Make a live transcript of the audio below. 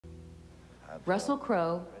Russell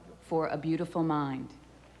Crowe for A Beautiful Mind.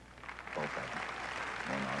 Both of them.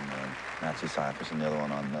 One on Nazi Cyprus and the other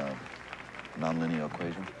one on nonlinear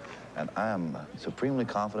equation. And I am supremely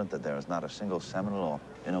confident that there is not a single seminal or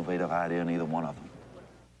innovative idea in either one of them.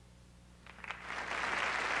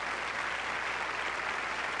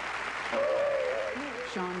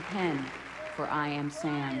 Sean Penn for I Am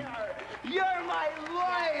Sam. You're my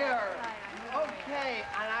lawyer! Okay,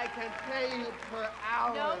 and I can pay you per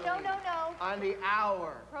hour. No. On the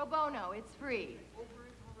hour. Pro bono, it's free.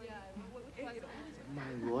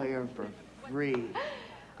 My lawyer for free.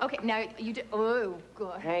 Okay, now you do. Oh,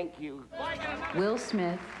 good. Thank you. Will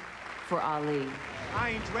Smith for Ali. I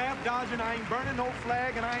ain't draft dodging, I ain't burning no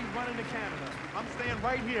flag, and I ain't running to Canada. I'm staying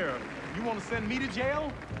right here. You want to send me to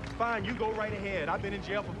jail? Fine, you go right ahead. I've been in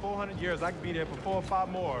jail for 400 years. I could be there for 4 or 5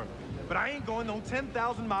 more. But I ain't going no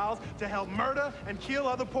 10,000 miles to help murder and kill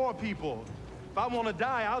other poor people. If I want to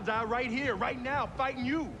die, I'll die right here, right now, fighting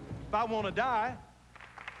you. If I want to die.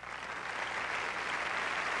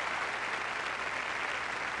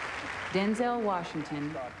 Denzel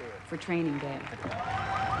Washington for Training Day.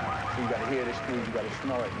 You gotta hear this dude, you gotta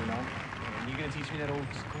smell it, you know? And you gonna teach me that old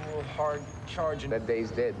school, hard charging? That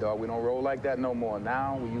day's dead, dog. We don't roll like that no more.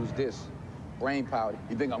 Now we use this. Brain power.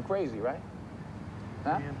 You think I'm crazy, right?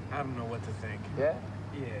 Huh? Man, I don't know what to think. Yeah?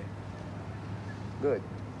 Yeah. Good.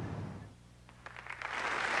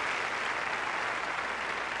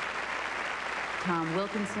 Tom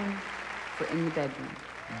Wilkinson for In the Bedroom.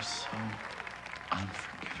 You're so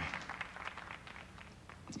unforgiving.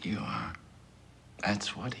 You are.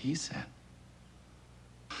 That's what he said.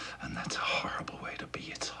 And that's a horrible way to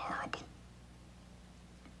be. It's horrible.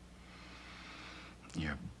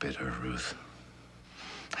 You're bitter, Ruth.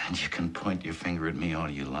 And you can point your finger at me all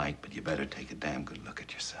you like, but you better take a damn good look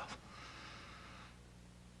at yourself.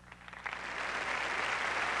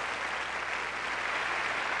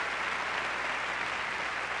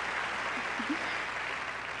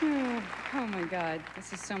 Oh my God,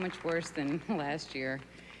 this is so much worse than last year.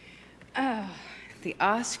 Oh, the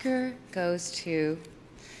Oscar goes to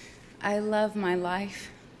I Love My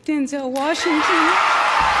Life, Denzel Washington.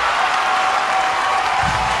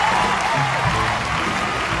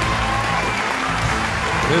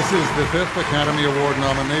 This is the 5th Academy Award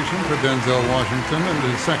nomination for Denzel Washington and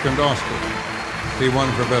his 2nd Oscar. He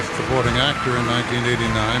won for Best Supporting Actor in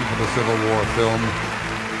 1989 for the Civil War film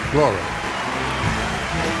Glory.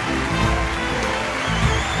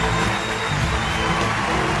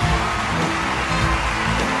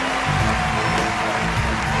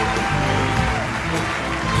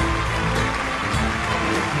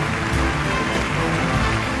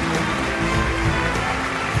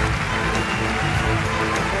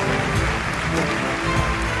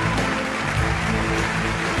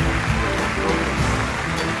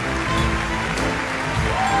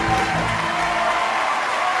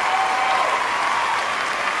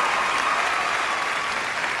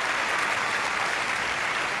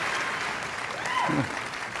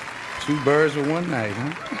 Two birds with one night,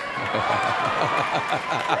 huh?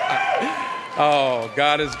 Oh,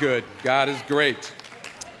 God is good. God is great.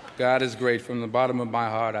 God is great. From the bottom of my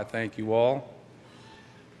heart, I thank you all.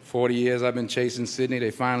 40 years I've been chasing Sydney.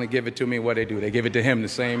 They finally give it to me. What do? They give it to him the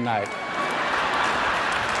same night.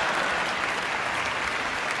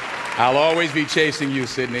 I'll always be chasing you,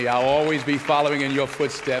 Sydney. I'll always be following in your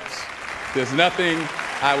footsteps. There's nothing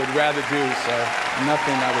I would rather do, sir.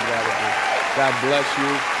 Nothing I would rather do. God bless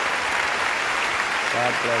you.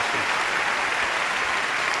 God bless you.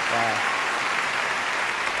 Wow.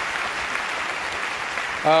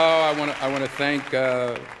 Oh, I want to thank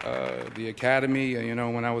the Academy. You know,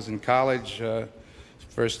 when I was in college,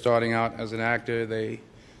 first starting out as an actor, they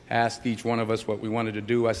asked each one of us what we wanted to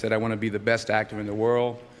do. I said, I want to be the best actor in the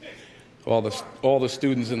world. All the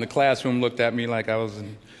students in the classroom looked at me like I was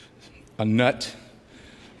a nut.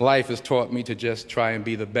 Life has taught me to just try and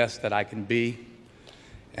be the best that I can be.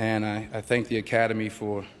 And I thank the Academy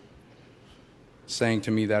for saying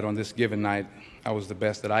to me that on this given night, I was the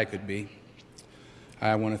best that I could be.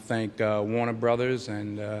 I want to thank Warner Brothers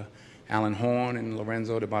and Alan Horn and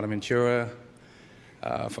Lorenzo de Bonaventura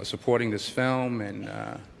for supporting this film, and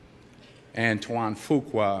Antoine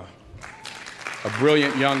Fuqua, a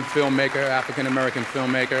brilliant young filmmaker, African-American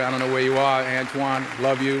filmmaker. I don't know where you are, Antoine,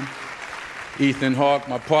 love you. Ethan Hawke,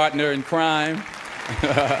 my partner in crime.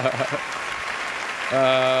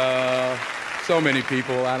 So many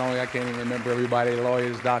people, I can't even remember everybody,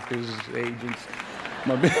 lawyers, doctors, agents.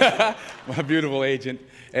 My beautiful agent,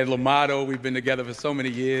 Ed Lamato, we've been together for so many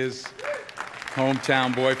years.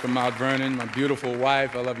 Hometown boy from Mount Vernon, my beautiful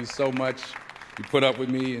wife, I love you so much. You put up with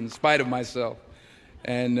me in spite of myself.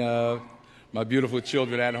 And my beautiful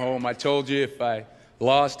children at home. I told you if I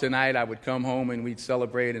lost tonight, I would come home and we'd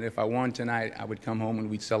celebrate, and if I won tonight, I would come home and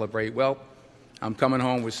we'd celebrate. Well, I'm coming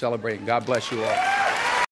home, we're celebrating. God bless you all.